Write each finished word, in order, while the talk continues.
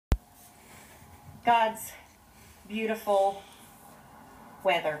God's beautiful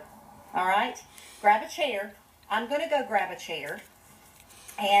weather. All right? Grab a chair. I'm going to go grab a chair.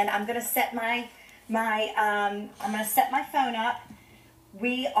 And I'm going to set my phone up.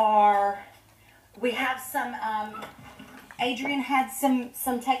 We have some, Adrian had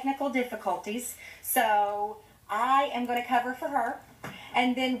some technical difficulties, so I am going to cover for her.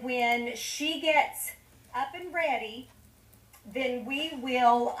 And then when she gets up and ready, then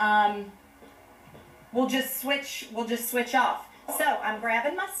we'll just switch off. So I'm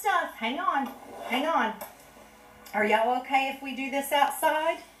grabbing my stuff. Hang on. Are y'all okay if we do this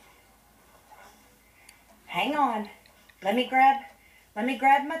outside? Hang on. Let me grab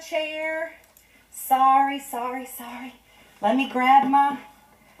my chair. Sorry. Let me grab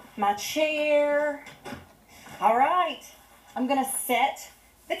my chair. All right. I'm going to set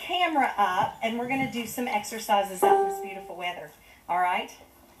the camera up and we're going to do some exercises out in this beautiful weather. All right?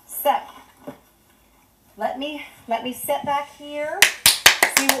 So, let me sit back here.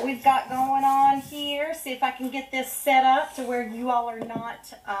 See what we've got going on here. See if I can get this set up to where you all are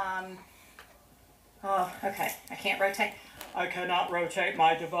not, oh, okay. I can't rotate. I cannot rotate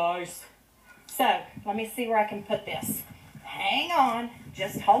my device. So, let me see where I can put this. Hang on.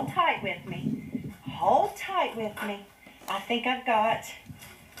 Just hold tight with me. Hold tight with me. I think I've got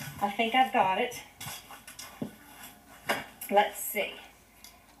it. Let's see.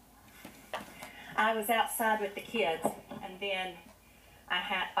 I was outside with the kids, and then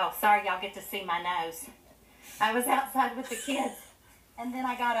oh, sorry, y'all get to see my nose. I was outside with the kids, and then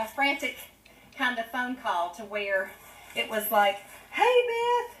I got a frantic kind of phone call to where it was like, hey,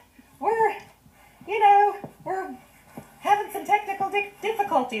 Beth, we're having some technical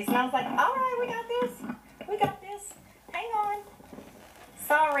difficulties. And I was like, all right, we got this. Hang on.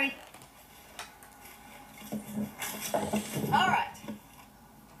 Sorry. All right.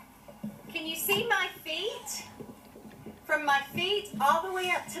 Can you see my feet? From my feet all the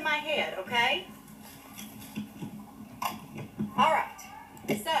way up to my head, okay? All right.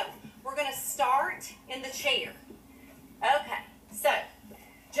 So, we're going to start in the chair. Okay. So,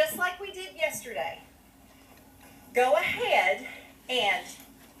 just like we did yesterday, go ahead and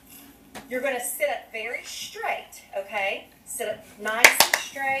you're going to sit up very straight, okay? Sit up nice and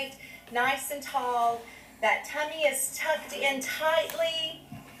straight, nice and tall. That tummy is tucked in tightly.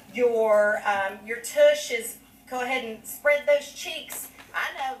 Your tush is, go ahead and spread those cheeks.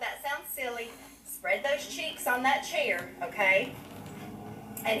 I know that sounds silly. Spread those cheeks on that chair, okay?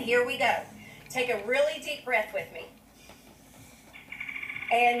 And here we go. Take a really deep breath with me.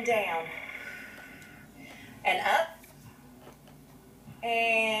 And down. And up.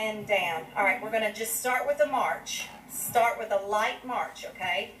 And down. All right, we're going to just start with a march. Start with a light march,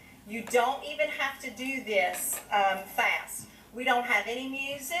 okay? You don't even have to do this fast. We don't have any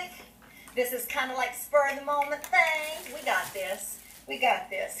music. This is kind of like spur of the moment thing. We got this.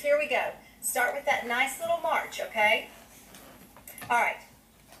 Here we go. Start with that nice little march, okay? All right.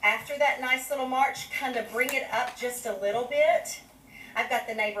 After that nice little march, kind of bring it up just a little bit. I've got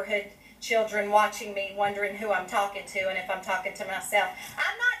the neighborhood children watching me, wondering who I'm talking to and if I'm talking to myself.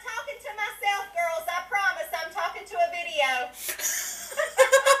 I'm not talking to myself, girls. I promise. I'm talking to a video.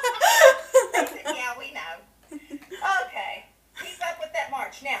 Yeah, we know. Okay. Keep up with that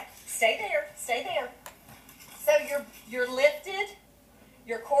march. Now, stay there. So you're lifted,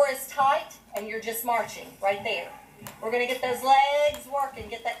 your core is tight, and you're just marching right there. We're going to get those legs working,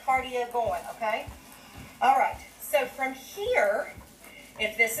 get that cardio going, okay? All right. So from here,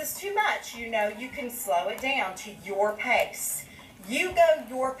 if this is too much, you can slow it down to your pace. You go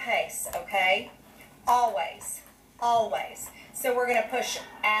your pace, okay? Always. So we're going to push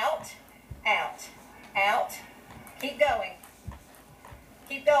out.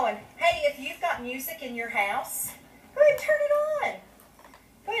 Keep going. Hey, if you've got music in your house, go ahead and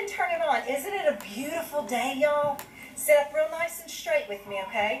turn it on. Isn't it a beautiful day, y'all? Sit up real nice and straight with me,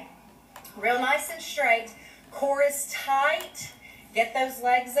 okay? Real nice and straight. Core is tight. Get those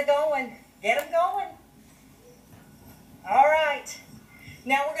legs a-going. Get them going. All right.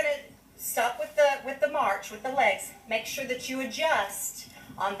 Now we're going to stop with the march, with the legs. Make sure that you adjust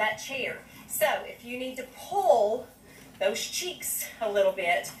on that chair. So if you need to pull those cheeks a little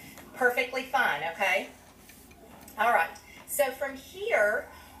bit, perfectly fine, okay? All right. So from here,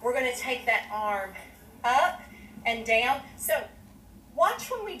 we're going to take that arm up and down. So watch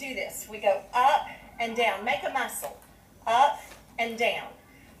when we do this. We go up and down. Make a muscle. Up and down.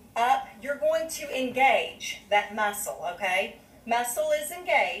 Up. You're going to engage that muscle, okay? Muscle is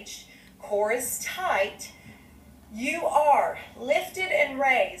engaged. Core is tight. You are lifted and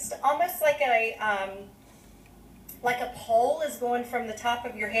raised, almost like like a pole is going from the top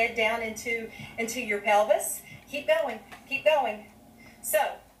of your head down into your pelvis. Keep going, keep going. So,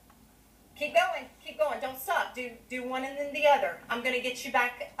 keep going, don't stop. Do one and then the other. I'm going to get you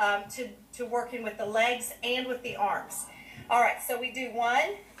back to working with the legs and with the arms. All right, so we do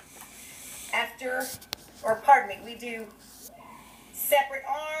one after, or pardon me, we do separate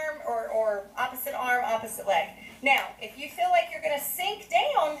arm or opposite arm, opposite leg. Now, if you feel like you're going to sink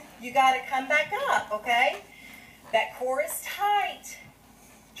down, you got to come back up, okay? That core is tight.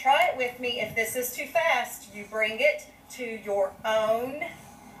 Try it with me. If this is too fast, you bring it to your own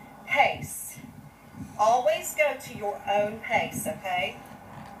pace. Always go to your own pace, okay?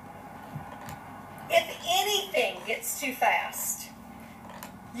 If anything gets too fast,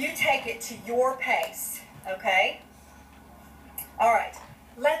 you take it to your pace, okay? All right,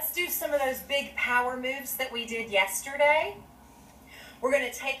 let's do some of those big power moves that we did yesterday. We're going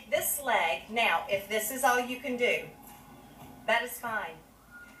to take this leg. Now, if this is all you can do, that is fine.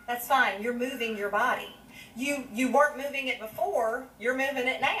 That's fine. You're moving your body. You weren't moving it before. You're moving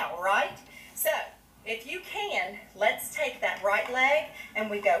it now, right? So, if you can, let's take that right leg and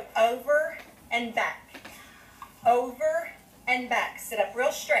we go over and back. Over and back. Sit up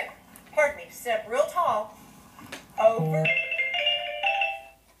real straight. Pardon me. Sit up real tall. Over.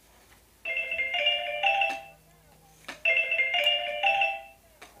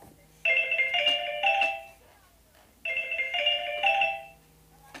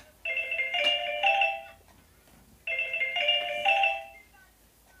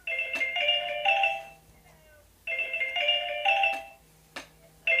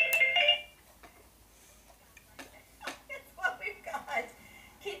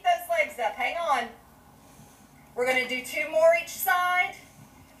 Hang on. We're going to do two more each side.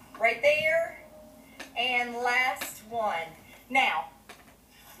 Right there. And last one. Now,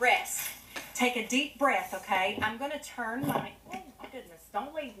 rest. Take a deep breath, okay? I'm going to turn my... Oh, my goodness.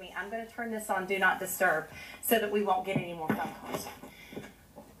 Don't leave me. I'm going to turn this on Do Not Disturb so that we won't get any more phone calls.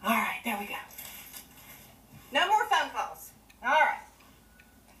 All right. There we go. No more phone calls. All right.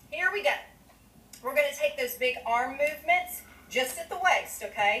 Here we go. We're going to take those big arm movements just at the waist,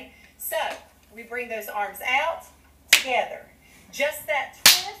 okay? So, we bring those arms out, together. Just that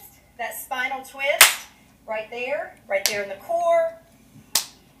twist, that spinal twist, right there in the core.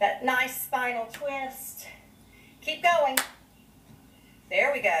 That nice spinal twist. Keep going.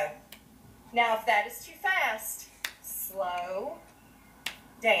 There we go. Now, if that is too fast, slow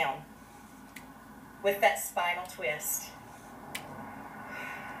down with that spinal twist.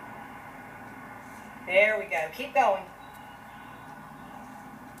 There we go. Keep going.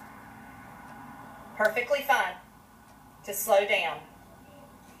 Perfectly fine to slow down.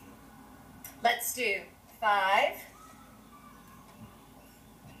 Let's do 5,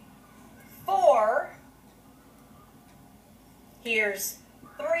 4, here's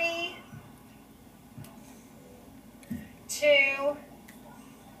 3, 2,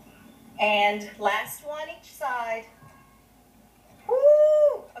 and last one each side. Woo!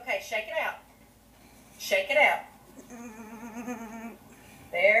 Okay, shake it out. Shake it out.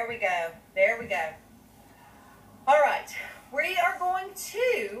 There we go. There we go. All right, we are going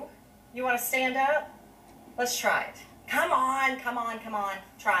to, you want to stand up? Let's try it. Come on, come on, come on.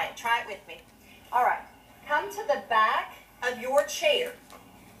 Try it with me. All right, come to the back of your chair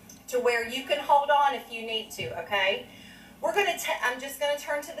to where you can hold on if you need to, okay? We're going to, I'm just going to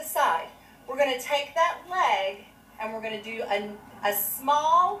turn to the side. We're going to take that leg and we're going to do a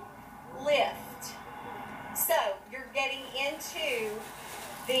small lift. So you're getting into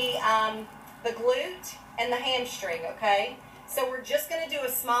the glute and the hamstring, okay? So we're just going to do a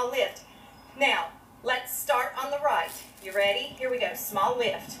small lift. Now, let's start on the right. You ready? Here we go. Small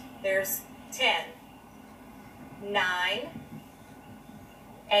lift. There's 10, 9,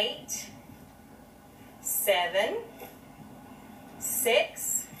 8, 7,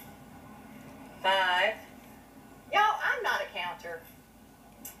 6, 5. Y'all, I'm not a counter.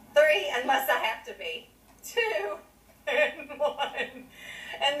 3, unless I have to be. 2, and 1.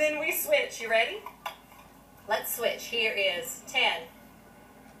 And then we switch. You ready? Let's switch. Here is 10,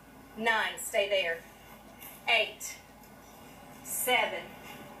 9, stay there, 8, 7,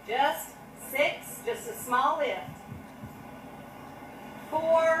 just 6, just a small lift,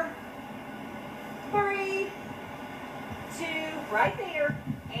 4, 3, 2, right there,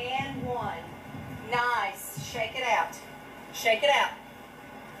 and 1. Nice. Shake it out. Shake it out.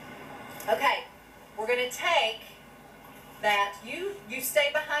 Okay, we're going to take that. You stay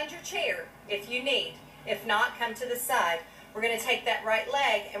behind your chair if you need. If not, come to the side. We're going to take that right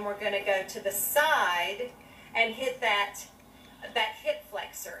leg and we're going to go to the side and hit that hip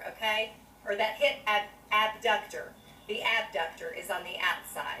flexor, okay? Or that hip abductor. The abductor is on the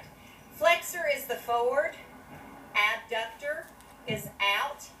outside. Flexor is the forward. Abductor is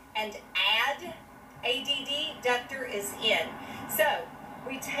out. And adductor is in. So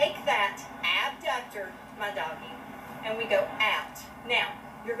we take that abductor, my doggy, and we go out. Now,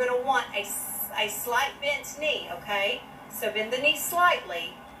 you're going to want a slight bent knee, okay? So bend the knee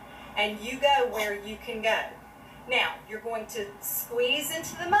slightly, and you go where you can go. Now, you're going to squeeze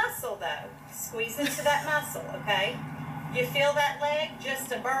into the muscle, though. Squeeze into that muscle, okay? You feel that leg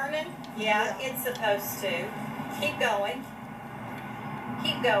just a burning? Yeah, it's supposed to. Keep going.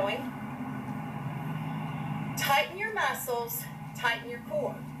 Keep going. Tighten your muscles. Tighten your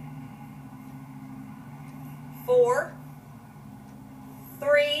core. 4,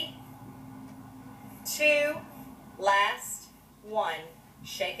 3, 2, last 1.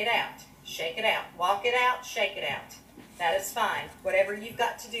 Shake it out. Shake it out. Walk it out. Shake it out. That is fine. Whatever you've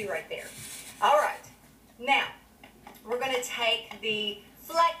got to do right there. All right. Now, we're going to take the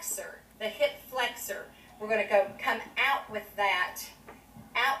flexor, the hip flexor. We're going to come out with that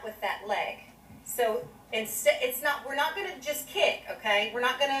leg. So we're not going to just kick, okay? We're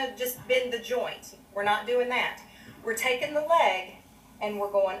not going to just bend the joint. We're not doing that. We're taking the leg and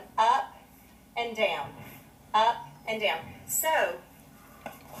we're going up and down, up and down. So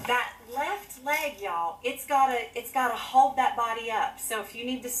that left leg, y'all, it's gotta hold that body up. So if you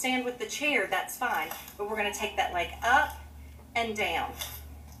need to stand with the chair, that's fine. But we're gonna take that leg up and down,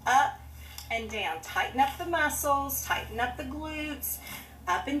 up and down. Tighten up the muscles, tighten up the glutes,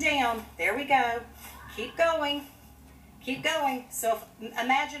 up and down. There we go. Keep going. Keep going. So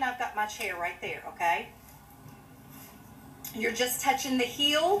imagine I've got my chair right there, okay? You're just touching the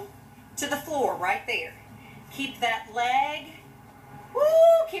heel to the floor right there. Keep that leg. Woo!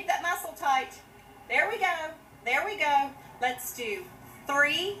 Keep that muscle tight. There we go. There we go. Let's do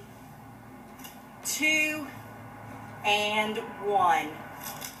 3, 2, and 1.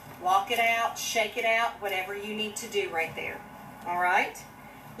 Walk it out, shake it out, whatever you need to do right there. All right?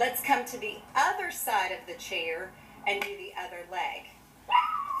 Let's come to the other side of the chair and do the other leg.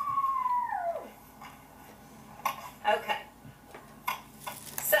 Okay.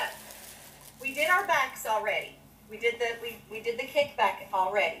 So, we did our backs already. We did the kickback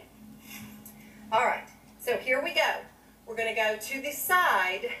already. All right, so here we go. We're going to go to the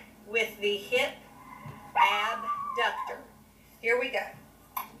side with the hip abductor. Here we go.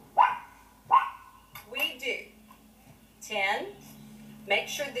 We do 10. Make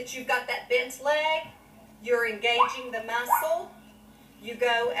sure that you've got that bent leg. You're engaging the muscle. You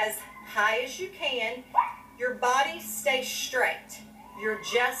go as high as you can. Your body stays straight. You're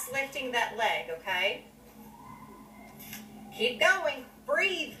just lifting that leg, okay? Keep going.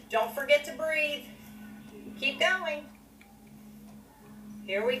 Breathe. Don't forget to breathe. Keep going.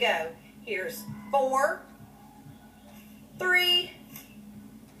 Here we go. Here's 4, 3,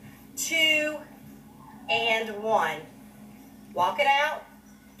 2, and 1. Walk it out.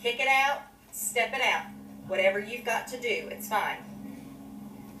 Kick it out. Step it out. Whatever you've got to do, it's fine.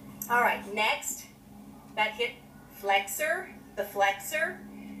 All right, next, that hip flexor, the flexor.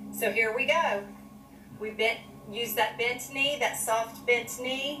 So here we go. We use that bent knee, that soft bent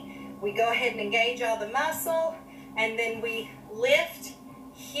knee. We go ahead and engage all the muscle, and then we lift,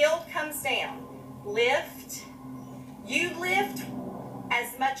 heel comes down. Lift. You lift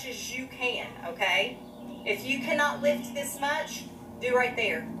as much as you can, okay? If you cannot lift this much, do right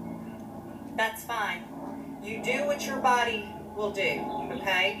there. That's fine. You do what your body will do,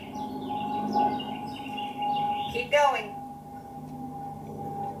 okay? Keep going.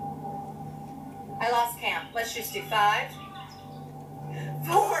 I lost count. Let's just do 5,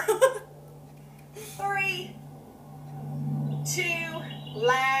 4, 3, 2,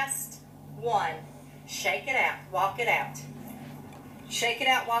 last 1. Shake it out. Walk it out. Shake it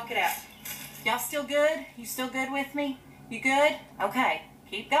out. Walk it out. Y'all still good? You still good with me? You good? Okay.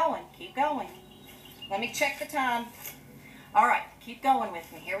 Keep going. Keep going. Let me check the time. All right. Keep going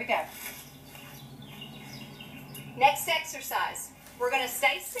with me. Here we go. Next exercise. We're going to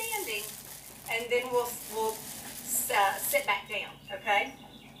stay standing, and then we'll sit back down, okay?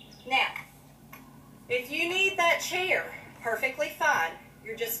 Now, if you need that chair, perfectly fine.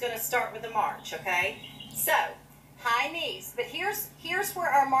 You're just going to start with a march, okay? So, high knees. But here's where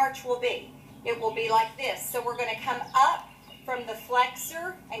our march will be. It will be like this. So we're going to come up from the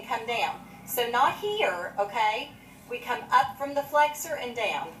flexor and come down. So not here, okay? We come up from the flexor and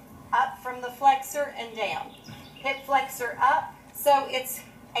down. Up from the flexor and down. Hip flexor up. So it's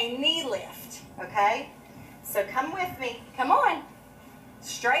a knee lift, okay? So come with me. Come on.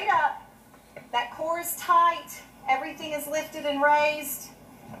 Straight up. That core is tight. Everything is lifted and raised.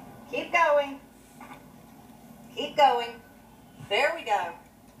 Keep going. Keep going. There we go.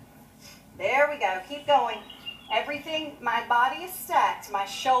 There we go. Keep going. Everything, my body is stacked. My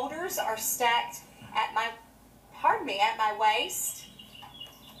shoulders are stacked at my, at my waist.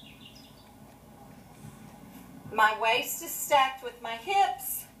 My waist is stacked with my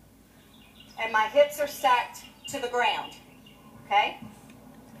hips, and my hips are stacked to the ground. Okay?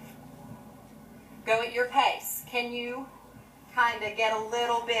 Go at your pace. Can you kind of get a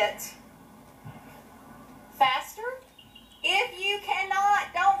little bit faster? If you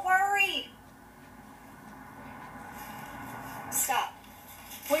cannot, don't worry. Stop.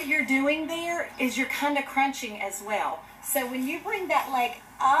 What you're doing there is you're kind of crunching as well. So when you bring that leg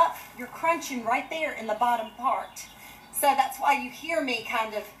up, you're crunching right there in the bottom part. So that's why you hear me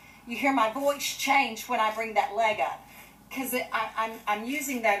you hear my voice change when I bring that leg up. Because I'm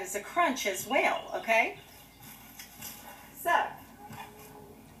using that as a crunch as well, okay? So,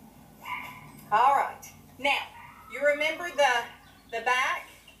 all right. Now, you remember the back,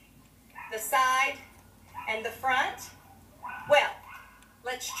 the side, and the front? Well,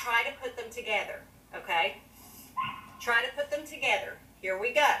 let's try to put them together, okay? Try to put them together. Here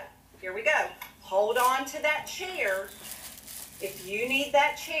we go. Here we go. Hold on to that chair. If you need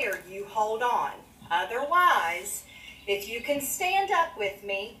that chair, you hold on. Otherwise, if you can stand up with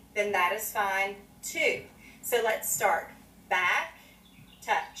me, then that is fine too. So let's start. Back,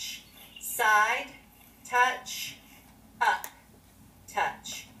 touch. Side, touch. Up,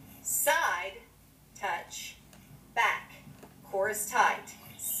 touch. Side, touch. Back. Core is tight.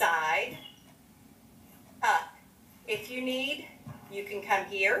 Side, up. If you need, you can come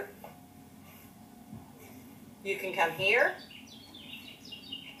here. You can come here,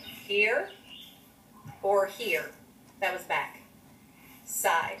 here, or here. That was back.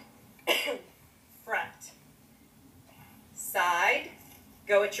 Side, front. Side,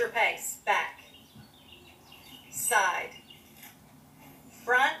 go at your pace. Back. Side,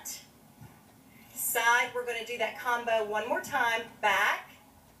 front. Side, we're going to do that combo one more time. Back,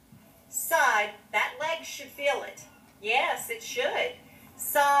 side. That leg should feel it. Yes, it should.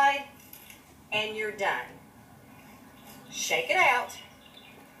 Side, and you're done. Shake it out.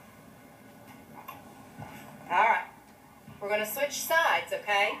 All right. We're going to switch sides,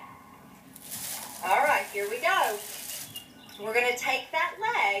 okay? All right, here we go. We're going to take that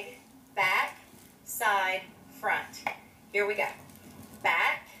leg, back, side, front. Here we go.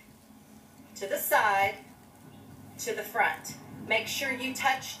 Back, to the side, to the front. Make sure you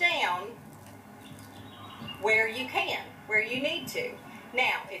touch down where you can, where you need to.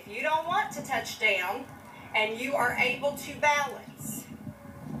 Now, if you don't want to touch down and you are able to balance,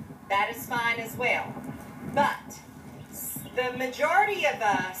 that is fine as well. But the majority of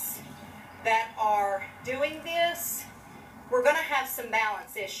us that are doing this, we're going to have some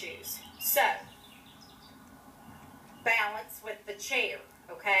balance issues. So, balance with the chair,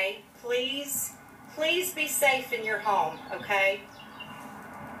 okay? Please, please be safe in your home, okay?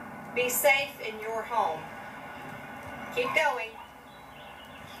 Be safe in your home. Keep going.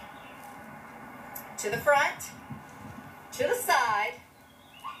 To the front, to the side,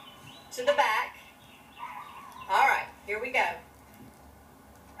 to the back. All right, here we go.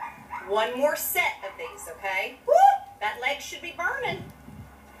 One more set of these, okay? Woo! That leg should be burning.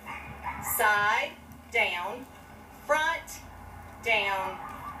 Side, down, front, down,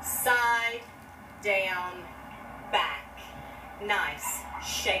 side, down, back. Nice.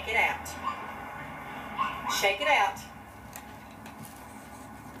 Shake it out. Shake it out.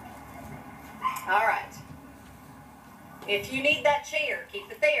 All right. If you need that chair,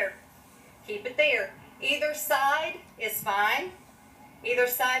 keep it there. Keep it there. Either side is fine. Either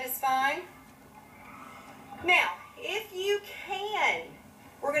side is fine. Now, if you can,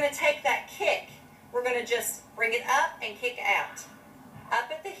 we're going to take that kick. We're going to just bring it up and kick out. Up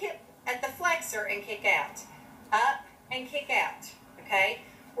at the hip, at the flexor and kick out. Up and kick out. Okay?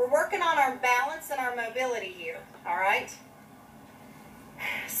 We're working on our balance and our mobility here. All right?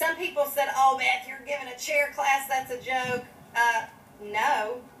 Some people said, oh, Beth, you're giving a chair class. That's a joke.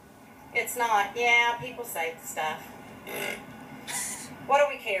 No, it's not. Yeah, people say stuff. What do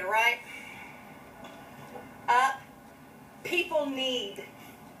we care, right? People need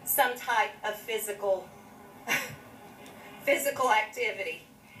some type of physical activity.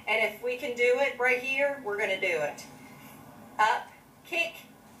 And if we can do it right here, we're going to do it. Up, kick,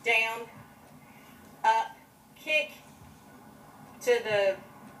 down, up, kick, to the,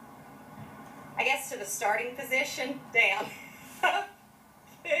 I guess to the starting position, down. Up,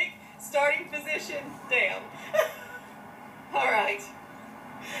 kick, starting position, down. All right.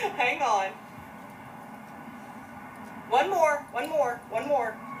 Hang on. One more.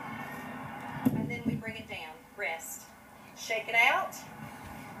 And then we bring it down. Ready.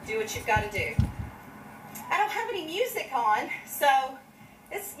 Do what you've got to do. I don't have any music on, so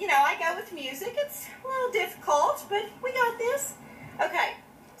it's, you know, I go with music. It's a little difficult, but we got this. Okay,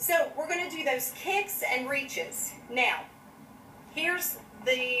 so we're going to do those kicks and reaches. Now, here's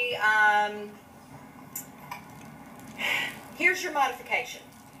the, here's your modification.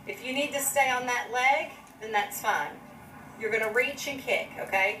 If you need to stay on that leg, then that's fine. You're going to reach and kick,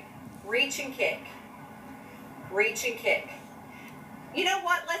 okay? Reach and kick. Reach and kick. You know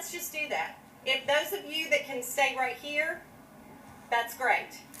what? Let's just do that. If those of you that can stay right here, that's great.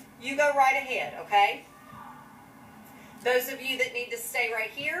 You go right ahead, okay? Those of you that need to stay right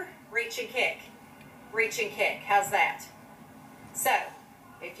here, reach and kick. Reach and kick. How's that? So,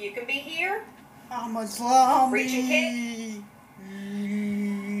 if you can be here, I'm a zombie. Reach and kick.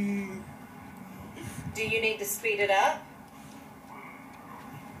 Do you need to speed it up?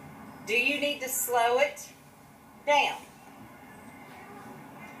 Do you need to slow it down?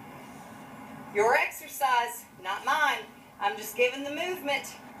 Your exercise, not mine. I'm just giving the movement.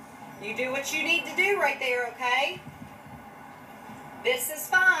 You do what you need to do right there, okay? This is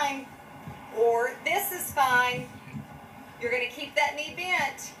fine, or this is fine. You're going to keep that knee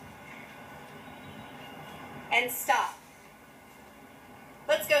bent and stop.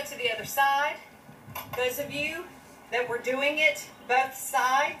 Let's go to the other side. Those of you that were doing it both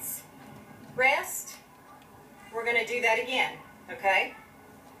sides, rest. We're going to do that again, okay?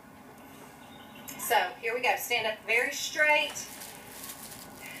 So here we go. Stand up very straight.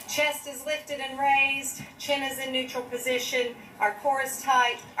 Chest is lifted and raised. Chin is in neutral position. Our core is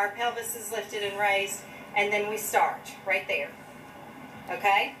tight. Our pelvis is lifted and raised. And then we start right there.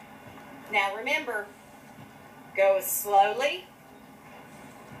 Okay? Now remember, go as slowly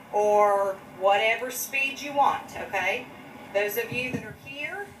or whatever speed you want. Okay? Those of you that are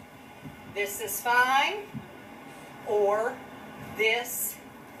here, this is fine, or this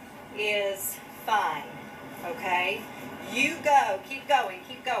is fine. Okay? You go. Keep going.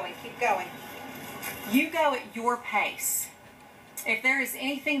 Keep going. Keep going. You go at your pace. If there is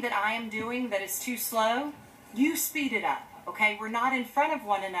anything that I am doing that is too slow, you speed it up. Okay? We're not in front of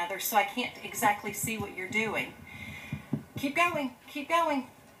one another, so I can't exactly see what you're doing. Keep going. Keep going.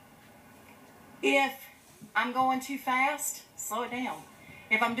 If I'm going too fast, slow it down.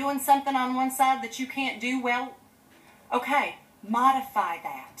 If I'm doing something on one side that you can't do well, okay, modify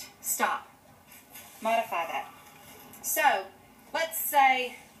that. Stop. Modify that. So, let's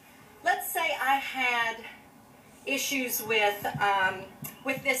say I had issues with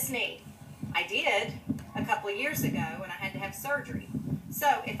this knee. I did a couple of years ago, and I had to have surgery. So,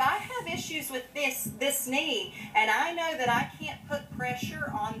 if I have issues with this knee, and I know that I can't put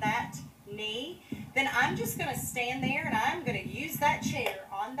pressure on that knee, then I'm just going to stand there, and I'm going to use that chair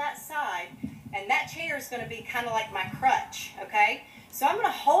on that side, and that chair is going to be kind of like my crutch, okay? So, I'm going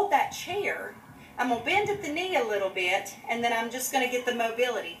to hold that chair. I'm going to bend at the knee a little bit, and then I'm just going to get the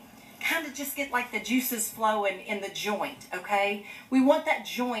mobility. Kind of just get like the juices flowing in the joint, okay? We want that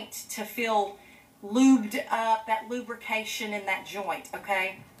joint to feel lubed up, that lubrication in that joint,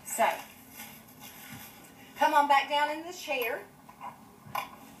 okay? So, come on back down in the chair.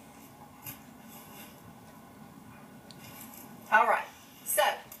 All right, so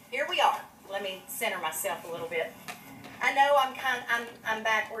here we are. Let me center myself a little bit. I know I'm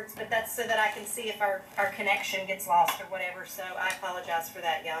backwards, but that's so that I can see if our connection gets lost or whatever, so I apologize for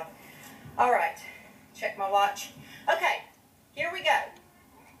that, y'all. All right, check my watch. Okay, here we go.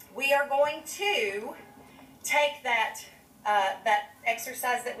 We are going to take that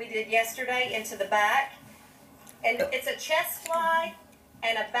exercise that we did yesterday into the back, and it's a chest fly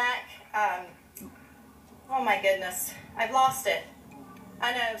and a back, oh my goodness, I've lost it.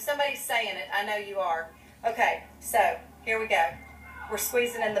 I know, somebody's saying it, I know you are. Okay, so here we go. We're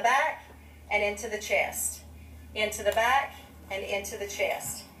squeezing in the back and into the chest. Into the back and into the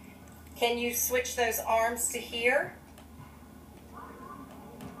chest. Can you switch those arms to here?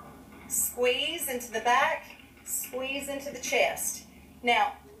 Squeeze into the back, squeeze into the chest.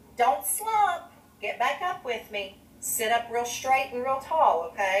 Now, don't slump. Get back up with me. Sit up real straight and real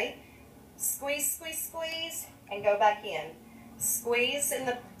tall, okay? Squeeze, squeeze, squeeze, and go back in. Squeeze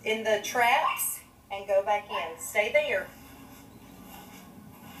in the traps and go back in. Stay there.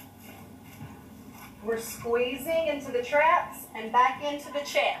 We're squeezing into the traps and back into the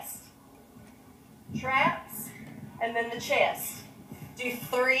chest. Traps and then the chest. Do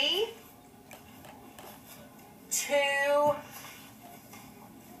 3, 2,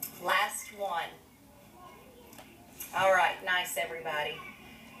 last one. All right, nice everybody.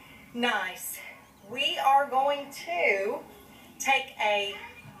 Nice. We are going to take a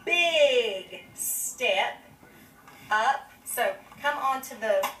big step up. So come onto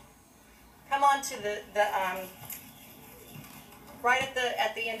the come on to the right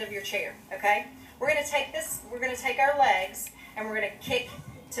at the end of your chair, okay? We're going to take our legs and we're going to kick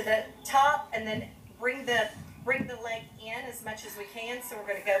to the top and then bring the leg in as much as we can. So we're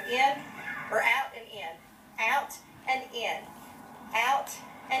going to go in or out and in, out and in, out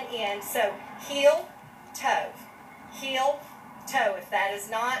and in. So heel, toe, heel, toe. If that is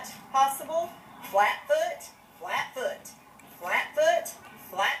not possible, flat foot, flat foot, flat foot,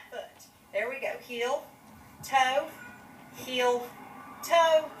 flat foot. There we go. Heel, toe, heel,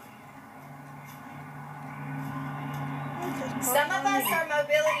 toe. Some of us, our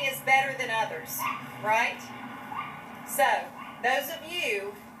mobility is better than others, right? So, those of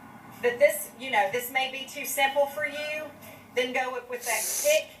you that this may be too simple for you, then go with that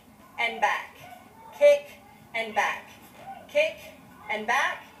kick and back, kick and back, kick and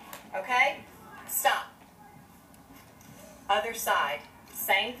back, okay? Stop. Other side,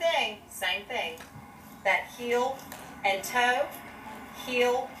 same thing, same thing. That heel and toe,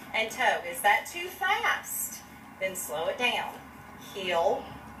 heel and toe. Is that too fast? Then slow it down. Heel,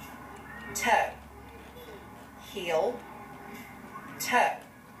 toe, heel, toe.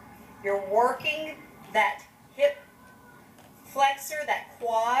 You're working that hip flexor, that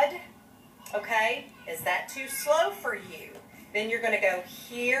quad, okay? Is that too slow for you? Then you're going to go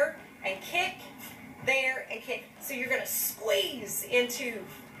here and kick, there and kick. So you're going to squeeze into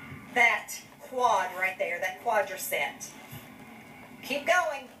that quad right there, that quadricep. Keep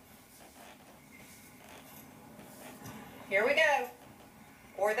going. Here we go.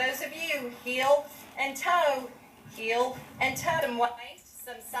 Or those of you, heel and toe, heel and toe.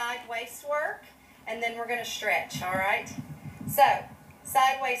 Some side waist work, and then we're going to stretch, all right? So,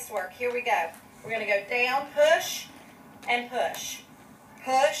 side waist work, here we go. We're going to go down, push, and push.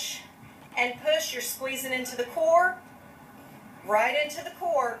 Push, and push. You're squeezing into the core, right into the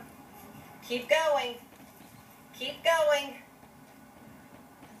core. Keep going. Keep going.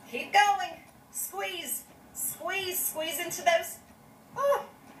 Keep going. Squeeze. Squeeze, squeeze into those,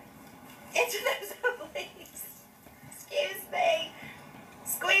 into those obliques. Excuse me.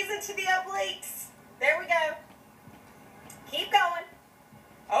 Squeeze into the obliques. There we go. Keep going.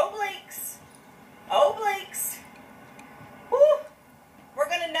 Obliques. Obliques. Woo. We're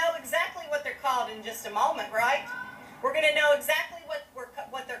going to know exactly what they're called in just a moment, right? We're going to know exactly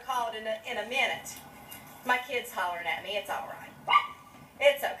what they're called in a minute. My kid's hollering at me. It's all right.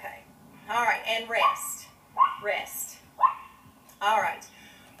 It's okay. All right, and rest. Rest. All right.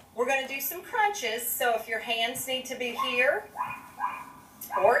 We're going to do some crunches. So if your hands need to be here,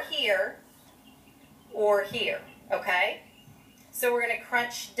 or here, or here, okay? So we're going to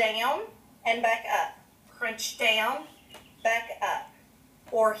crunch down and back up. Crunch down, back up.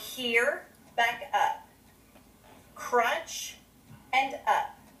 Or here, back up. Crunch and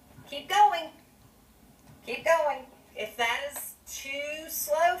up. Keep going. Keep going. If that is too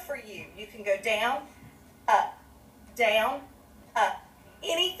slow for you, you can go down, up, down, up.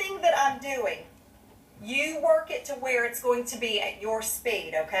 Anything that I'm doing, you work it to where it's going to be at your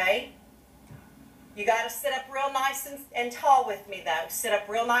speed, okay? You got to sit up real nice and tall with me, though. Sit up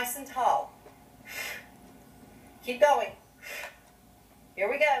real nice and tall. Keep going. Here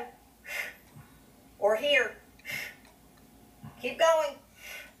we go. Or here. Keep going.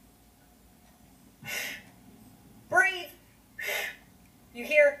 Breathe. You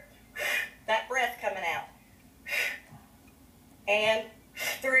hear that breath coming out. And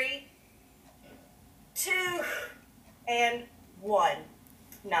 3, 2, and 1.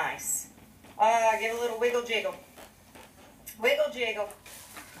 Nice. Give a little wiggle jiggle. Wiggle jiggle.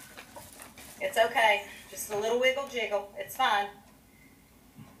 It's okay. Just a little wiggle jiggle. It's fine.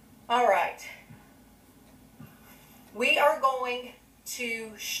 All right. We are going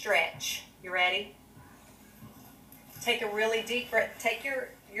to stretch. You ready? Take a really deep breath. Take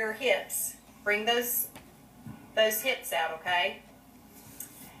your hips. Bring those hips out, okay?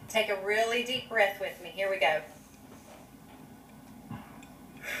 Take a really deep breath with me. Here we go.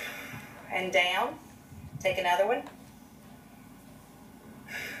 And down. Take another one.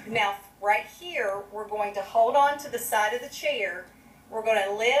 Now, right here, we're going to hold on to the side of the chair. We're going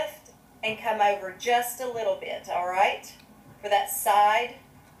to lift and come over just a little bit, all right? For that side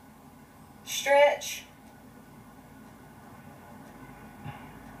stretch.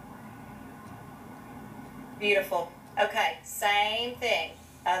 Beautiful. Okay, same thing.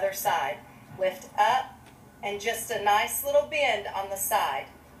 Other side. Lift up and just a nice little bend on the side.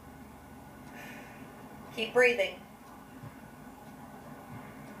 Keep breathing.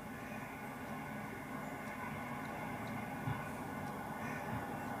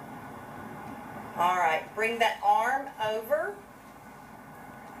 All right, bring that arm over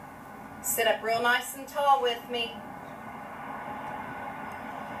Sit up real nice and tall with me.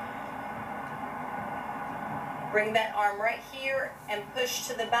 Bring that arm right here and push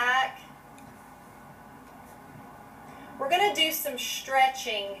to the back. We're going to do some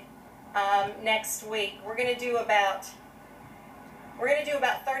stretching next week. We're going to do about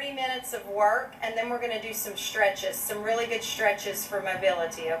 30 minutes of work, and then we're going to do some stretches, some really good stretches for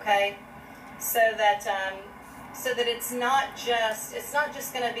mobility, okay? So that it's not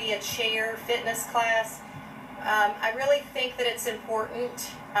just going to be a chair fitness class. I really think that it's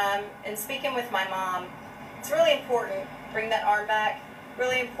important, and speaking with my mom, it's really important, bring that arm back,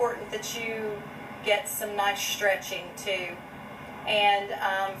 really important that you get some nice stretching too. And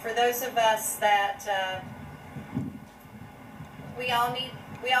for those of us that we all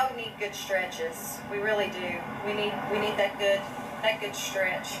need good stretches. We really do. We need that good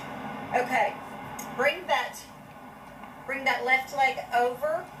stretch. Okay. Bring that left leg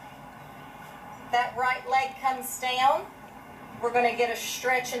over. That right leg comes down. We're going to get a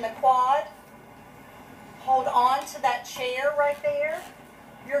stretch in the quad. Hold on to that chair right there.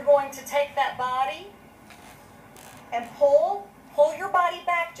 You're going to take that body and pull your body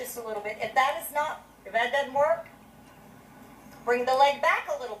back just a little bit. If that doesn't work, bring the leg back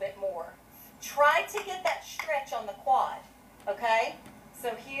a little bit more. Try to get that stretch on the quad, okay?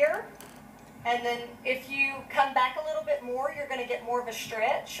 So here, and then if you come back a little bit more, you're going to get more of a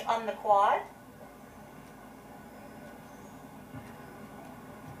stretch on the quad.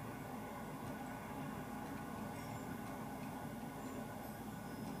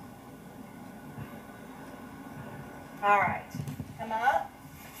 All right, come up.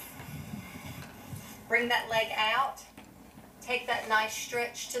 Bring that leg out. Take that nice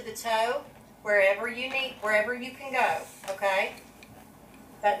stretch to the toe, wherever you can go, okay?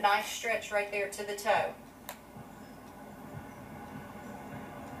 That nice stretch right there to the toe.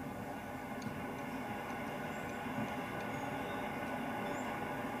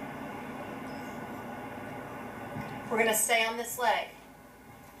 We're going to stay on this leg.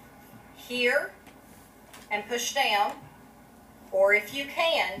 Here, and push down, or if you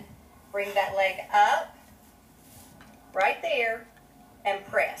can, bring that leg up, right there, and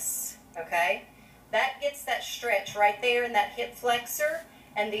press, okay? That gets that stretch right there in that hip flexor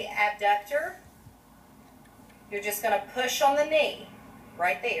and the abductor. You're just going to push on the knee,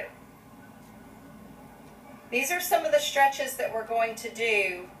 right there. These are some of the stretches that we're going to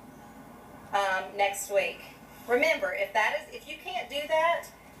do next week. Remember, if you can't do that,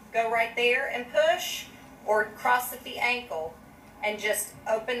 go right there and push, or cross at the ankle and just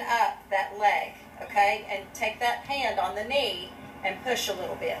open up that leg, okay? And take that hand on the knee and push a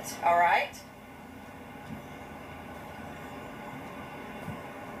little bit, all right?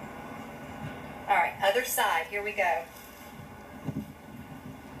 All right, other side, here we go.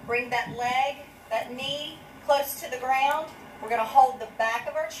 Bring that leg, that knee close to the ground. We're going to hold the back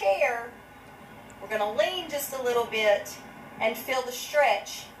of our chair. We're going to lean just a little bit and feel the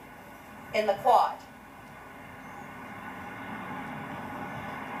stretch in the quad.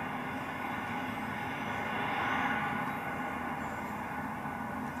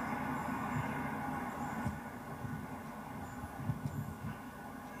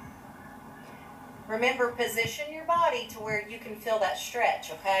 Remember, position your body to where you can feel that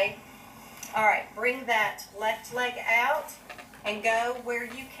stretch, okay? All right, bring that left leg out and go where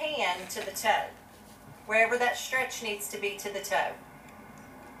you can to the toe. Wherever that stretch needs to be to the toe.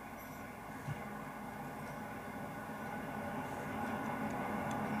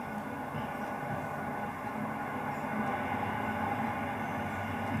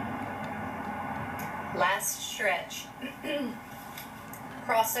 Last stretch.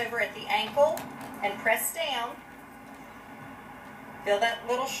 Cross over at the ankle and press down. Feel that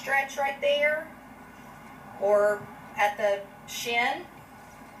little stretch right there, or at the shin,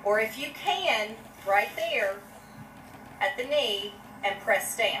 or if you can, right there at the knee, and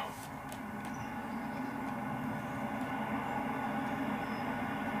press down.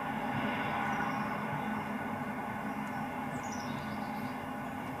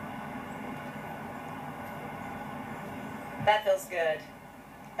 That feels good.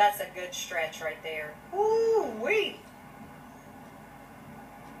 That's a good stretch right there. Woo-wee!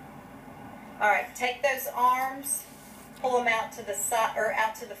 All right, take those arms, pull them out to the side or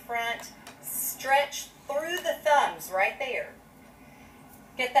out to the front. Stretch through the thumbs right there.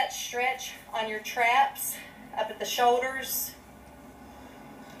 Get that stretch on your traps, up at the shoulders.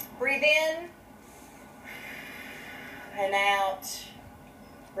 Breathe in and out.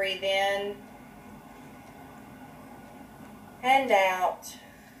 Breathe in and out.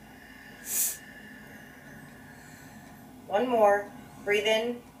 One more. Breathe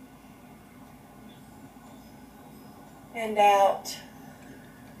in and out.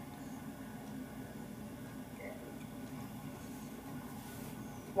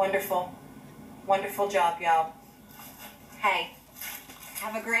 Wonderful. Wonderful job, y'all. Hey,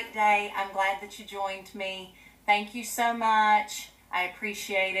 have a great day. I'm glad that you joined me. Thank you so much. I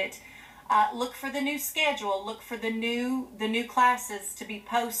appreciate it. Look for the new schedule. Look for the new classes to be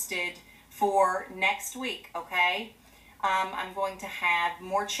posted for next week, okay? I'm going to have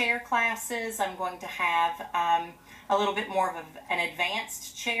more chair classes. I'm going to have a little bit more of an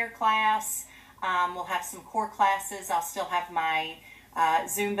advanced chair class. We'll have some core classes. I'll still have my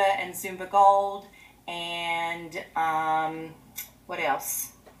Zumba and Zumba Gold, and what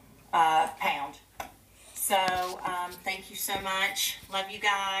else? Pound. So thank you so much. Love you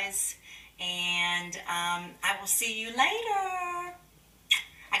guys, and I will see you later.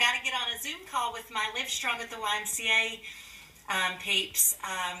 I got to get on a Zoom call with my Live Strong at the YMCA peeps.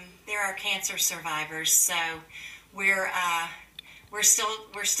 They're our cancer survivors, so we're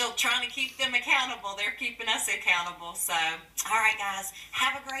still trying to keep them accountable. They're keeping us accountable. So, all right, guys,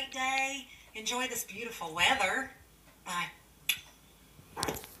 have a great day. Enjoy this beautiful weather. Bye.